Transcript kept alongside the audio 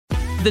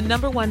The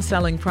 #1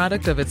 selling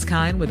product of its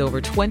kind with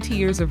over 20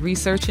 years of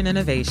research and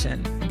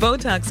innovation.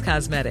 Botox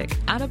Cosmetic,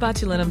 out of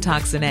botulinum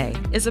toxin A,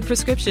 is a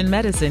prescription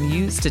medicine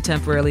used to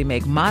temporarily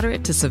make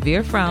moderate to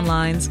severe frown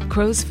lines,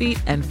 crow's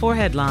feet, and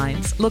forehead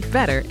lines look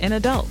better in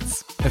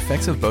adults.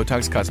 Effects of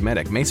Botox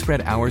Cosmetic may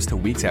spread hours to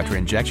weeks after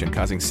injection,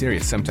 causing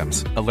serious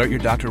symptoms. Alert your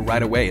doctor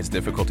right away as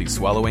difficulty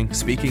swallowing,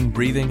 speaking,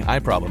 breathing, eye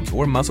problems,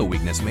 or muscle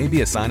weakness may be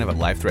a sign of a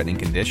life-threatening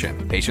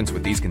condition. Patients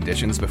with these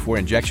conditions before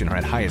injection are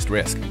at highest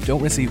risk.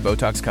 Don't receive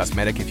Botox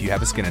Cosmetic if you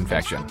have a skin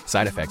infection.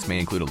 Side effects may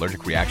include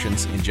allergic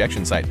reactions,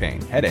 injection site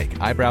pain, headache,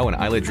 eyebrow and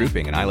eyelid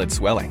drooping, and eyelid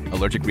swelling.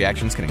 Allergic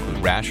reactions can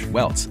include rash,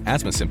 welts,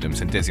 asthma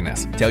symptoms, and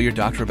dizziness. Tell your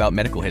doctor about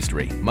medical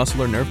history,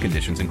 muscle or nerve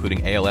conditions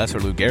including ALS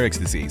or Lou Gehrig's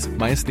disease,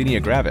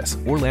 myasthenia gravis,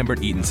 or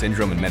Lambert-Eaton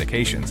syndrome, and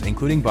medications,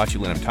 including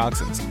botulinum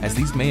toxins, as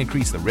these may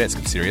increase the risk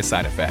of serious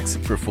side effects.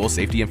 For full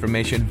safety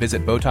information,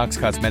 visit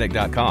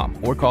BotoxCosmetic.com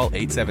or call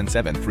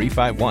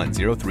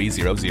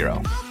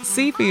 877-351-0300.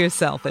 See for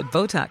yourself at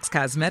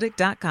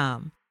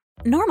BotoxCosmetic.com.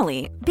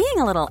 Normally, being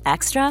a little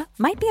extra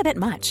might be a bit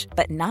much,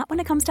 but not when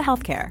it comes to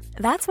healthcare.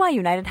 That's why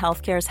United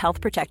Healthcare's Health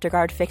Protector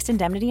Guard fixed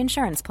indemnity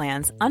insurance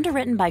plans,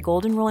 underwritten by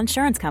Golden Rule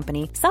Insurance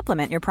Company,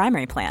 supplement your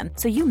primary plan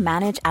so you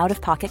manage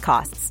out-of-pocket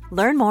costs.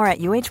 Learn more at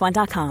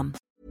UH1.com.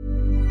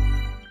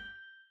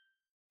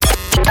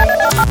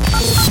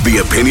 The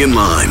Opinion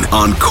Line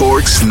on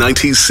Cork's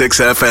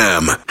 96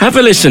 FM. Have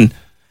a listen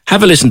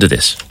to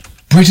this.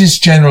 British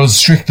General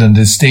Strickland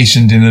is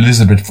stationed in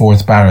Elizabeth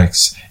Forth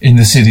Barracks in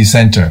the city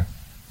centre,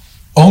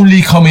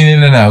 only coming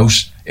in and out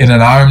in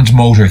an armed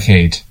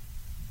motorcade.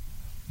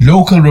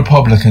 Local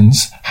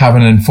Republicans have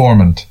an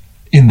informant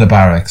in the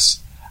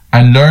barracks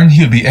and learn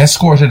he'll be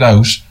escorted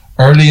out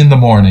early in the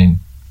morning.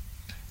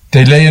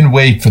 They lay in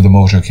wait for the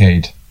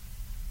motorcade.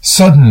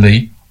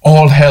 Suddenly,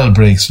 all hell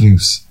breaks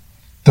loose.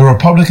 The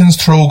Republicans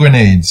throw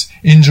grenades,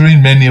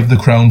 injuring many of the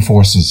Crown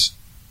forces.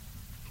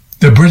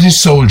 The British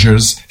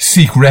soldiers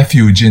seek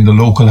refuge in the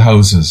local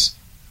houses.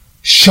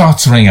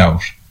 Shots ring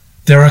out.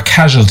 There are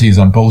casualties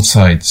on both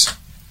sides.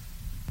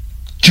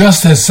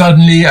 Just as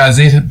suddenly as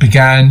it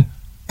began,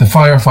 the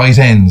firefight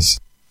ends.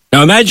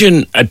 Now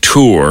imagine a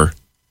tour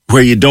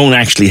where you don't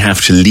actually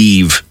have to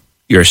leave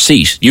your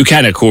seat. You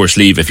can, of course,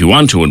 leave if you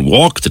want to and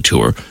walk the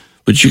tour,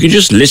 but you can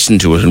just listen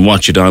to it and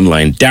watch it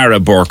online. Dara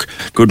Burke,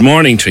 good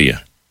morning to you.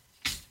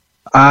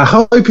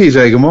 Hi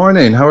PJ, good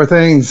morning. How are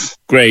things?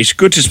 Great,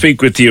 good to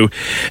speak with you.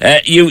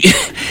 You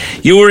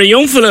were a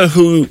young fella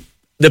who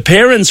the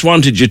parents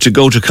wanted you to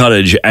go to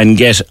college and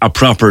get a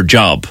proper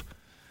job,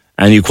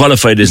 and you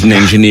qualified as an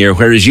engineer,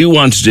 whereas you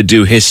wanted to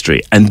do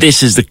history, and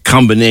this is the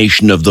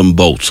combination of them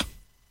both.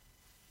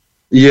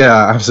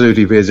 Yeah,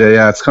 absolutely, PJ.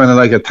 Yeah, it's kind of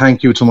like a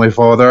thank you to my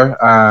father,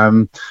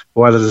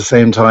 while at the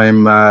same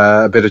time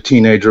a bit of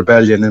teenage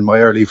rebellion in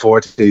my early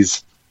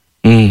 40s.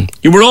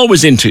 You were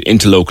always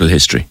into local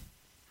history.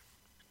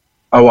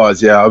 I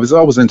was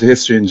always into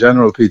history in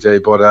general,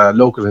 PJ, but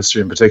local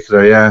history in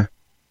particular, yeah.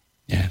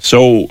 Yeah,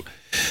 so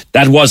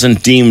that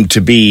wasn't deemed to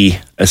be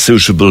a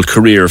suitable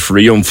career for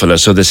a young fella,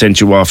 so they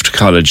sent you off to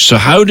college. So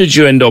how did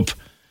you end up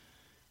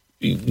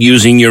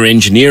using your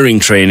engineering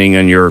training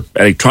and your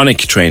electronic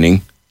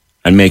training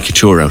and make a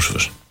tour out of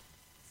it?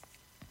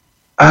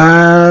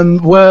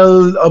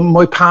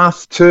 My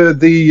path to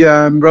the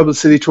Rebel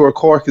City Tour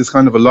Cork is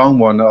kind of a long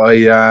one.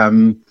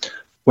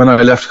 When I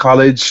left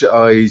college,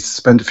 I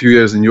spent a few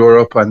years in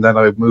Europe, and then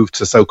I moved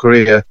to South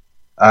Korea,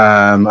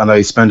 and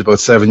I spent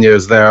about 7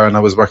 years there, and I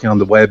was working on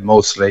the web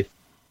mostly.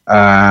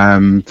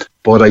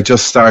 But I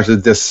just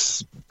started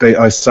this.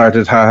 I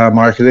started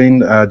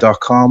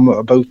hahamarketing.com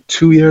about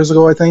 2 years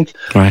ago, I think.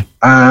 Right.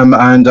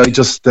 And I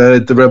just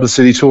the Rebel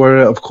City Tour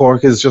of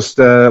Cork is just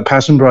a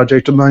passion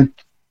project of mine.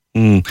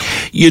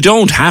 You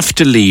don't have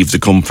to leave the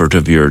comfort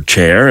of your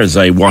chair, as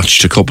I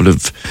watched a couple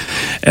of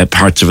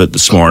parts of it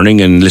this morning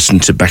and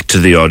listened back to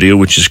the audio,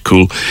 which is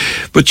cool.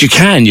 But you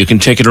can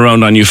take it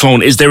around on your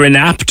phone. Is there an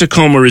app to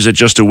come, or is it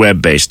just a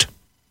web-based?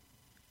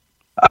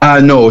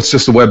 No, it's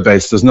just a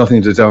web-based. There's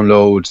nothing to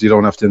download. You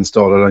don't have to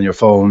install it on your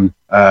phone.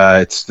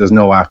 There's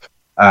no app.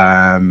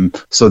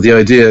 So the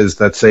idea is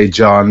that, say,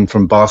 John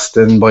from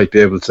Boston might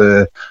be able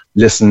to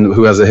listen,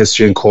 who has a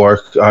history in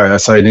Cork, or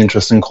an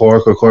interest in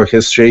Cork or Cork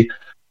history.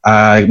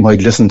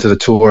 Might listen to the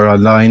tour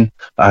online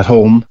at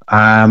home,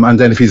 and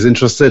then if he's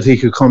interested, he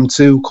could come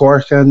to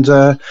Cork and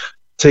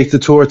take the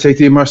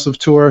immersive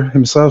tour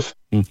himself.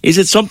 Is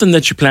it something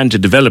that you plan to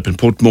develop and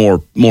put more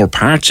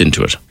parts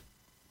into it?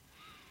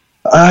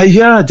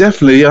 Yeah,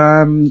 definitely.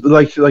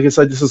 Like I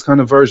said, this is kind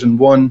of version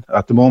 1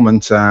 at the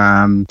moment.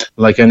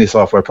 Like any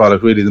software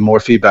product, really, the more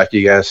feedback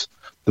you get,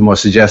 the more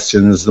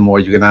suggestions, the more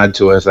you can add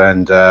to it,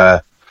 and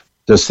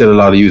there's still a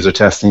lot of user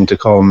testing to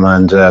come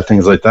and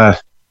things like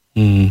that.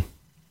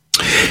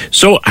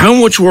 So how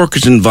much work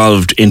is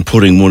involved in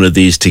putting one of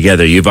these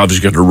together? You've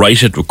obviously got to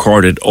write it,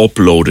 record it,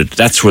 upload it.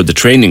 That's where the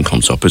training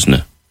comes up, isn't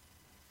it?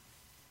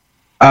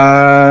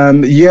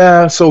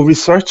 Yeah, so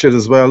research it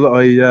as well.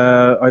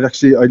 I'd like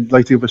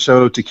to give a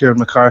shout out to Kieran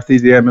McCarthy,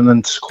 the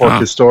eminent Cork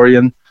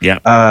historian. Yeah.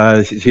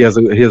 He has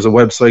a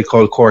website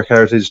called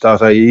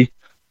corkheritage.ie.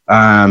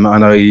 And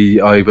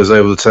I was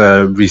able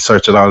to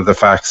research a lot of the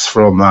facts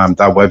from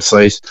that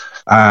website.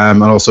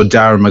 And also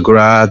Darren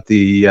McGrath,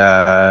 he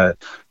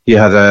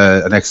had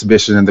an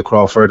exhibition in the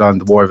Crawford on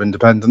the War of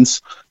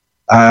Independence.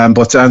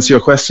 But to answer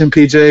your question,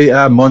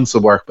 PJ, months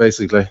of work,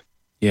 basically.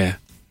 Yeah.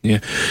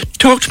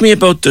 Talk to me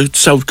about the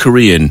South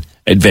Korean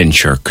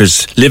adventure,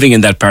 because living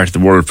in that part of the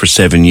world for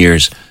 7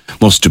 years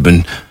must have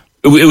been...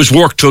 It was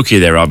work took you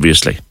there,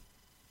 obviously.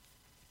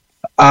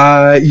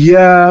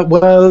 Yeah,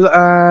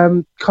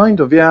 well, kind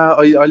of, yeah.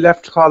 I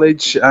left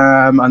college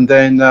and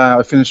then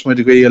I finished my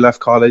degree. I left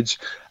college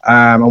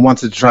and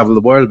wanted to travel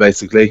the world,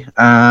 basically.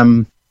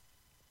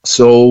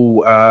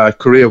 So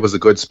Korea was a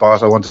good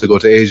spot. I wanted to go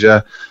to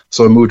Asia,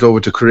 so I moved over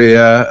to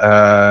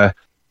Korea.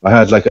 I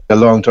had like a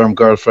long-term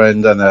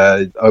girlfriend, and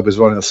I was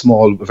running a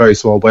very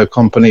small web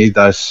company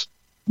that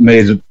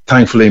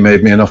thankfully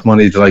made me enough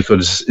money that I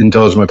could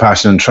indulge my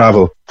passion and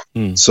travel.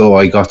 So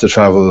I got to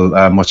travel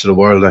much of the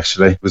world,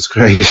 actually. It was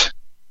great.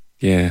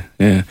 Yeah.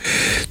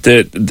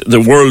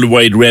 The World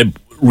Wide Web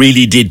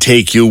really did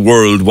take you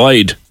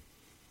worldwide.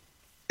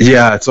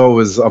 Yeah, I've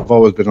always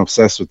been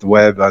obsessed with the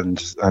web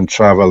and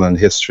travel and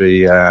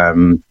history.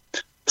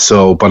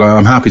 But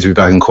I'm happy to be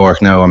back in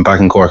Cork now. I'm back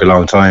in Cork a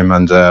long time,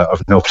 and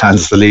I've no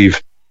plans to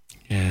leave.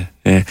 Yeah.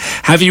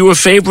 Have you a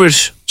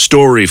favourite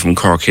story from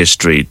Cork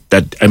history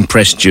that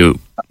impressed you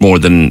more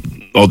than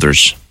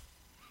others?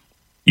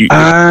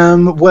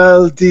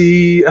 Well,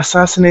 the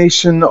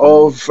assassination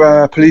of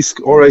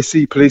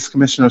RIC Police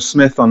Commissioner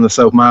Smith on the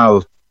South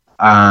Mall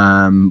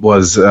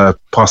was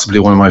possibly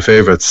one of my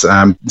favourites,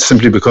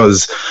 simply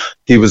because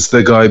he was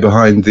the guy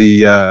behind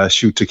the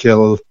shoot to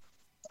kill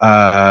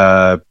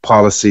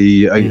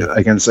policy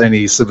against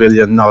any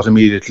civilian not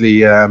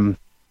immediately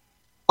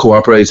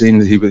cooperating.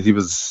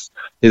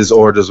 His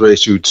orders were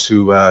issued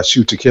to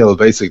shoot to kill,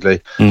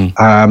 basically.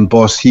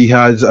 But he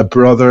had a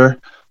brother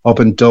up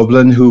in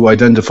Dublin who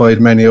identified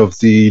many of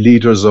the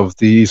leaders of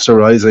the Easter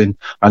Rising,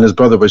 and his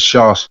brother was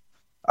shot.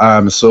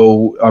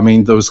 So, I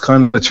mean, there was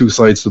kind of two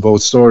sides to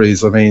both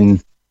stories. I mean,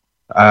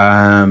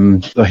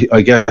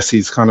 I guess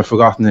he's kind of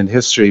forgotten in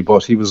history,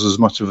 but he was as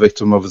much a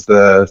victim of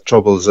the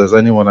troubles as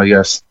anyone, I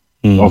guess,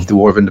 of the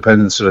War of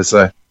Independence, should I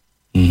say.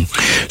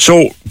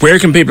 So, where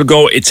can people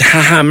go? It's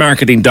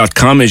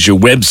hahamarketing.com is your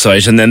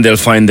website, and then they'll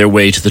find their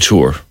way to the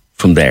tour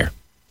from there.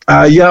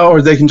 Yeah,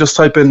 or they can just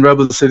type in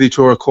Rebel City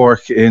Tour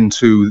Cork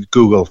into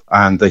Google,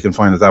 and they can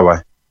find it that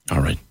way. All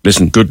right.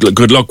 Listen,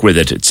 good luck with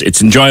it.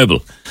 It's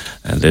enjoyable.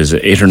 There's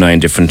 8 or 9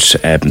 different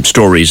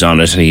stories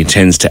on it, and he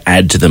intends to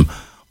add to them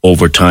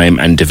over time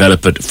and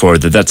develop it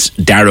further. That's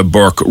Dara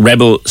Burke,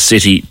 Rebel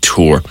City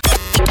Tour.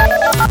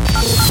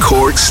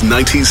 Cork's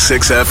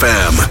 96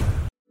 FM.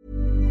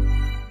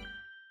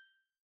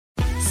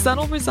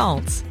 Subtle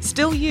results,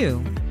 still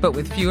you, but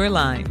with fewer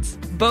lines.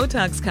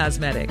 Botox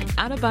Cosmetic,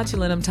 out of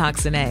botulinum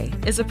toxin A,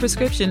 is a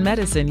prescription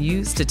medicine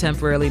used to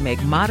temporarily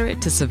make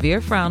moderate to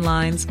severe frown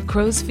lines,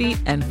 crow's feet,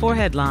 and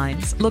forehead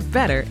lines look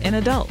better in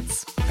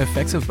adults.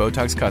 Effects of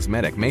Botox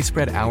Cosmetic may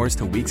spread hours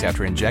to weeks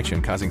after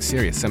injection, causing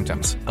serious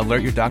symptoms.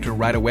 Alert your doctor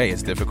right away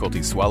as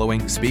difficulty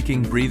swallowing,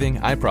 speaking, breathing,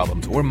 eye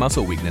problems, or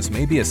muscle weakness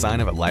may be a sign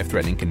of a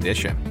life-threatening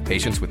condition.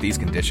 Patients with these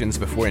conditions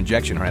before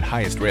injection are at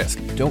highest risk.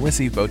 Don't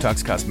receive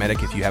Botox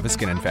Cosmetic if you have a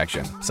skin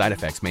infection. Side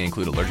effects may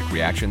include allergic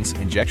reactions,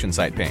 injection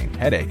site pain,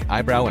 headache,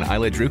 eyebrow and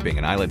eyelid drooping,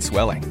 and eyelid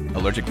swelling.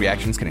 Allergic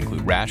reactions can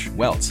include rash,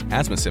 welts,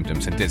 asthma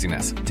symptoms, and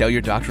dizziness. Tell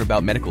your doctor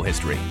about medical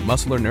history,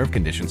 muscle or nerve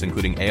conditions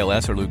including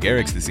ALS or Lou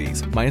Gehrig's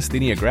disease,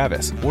 myasthenia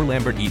gravis, or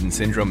Lambert-Eaton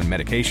syndrome, and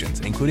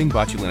medications, including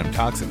botulinum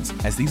toxins,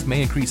 as these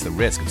may increase the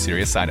risk of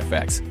serious side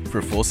effects.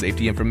 For full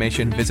safety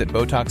information, visit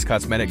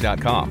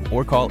BotoxCosmetic.com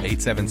or call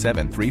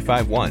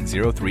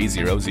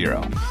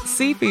 877-351-0300.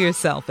 See for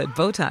yourself at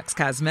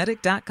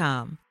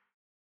BotoxCosmetic.com.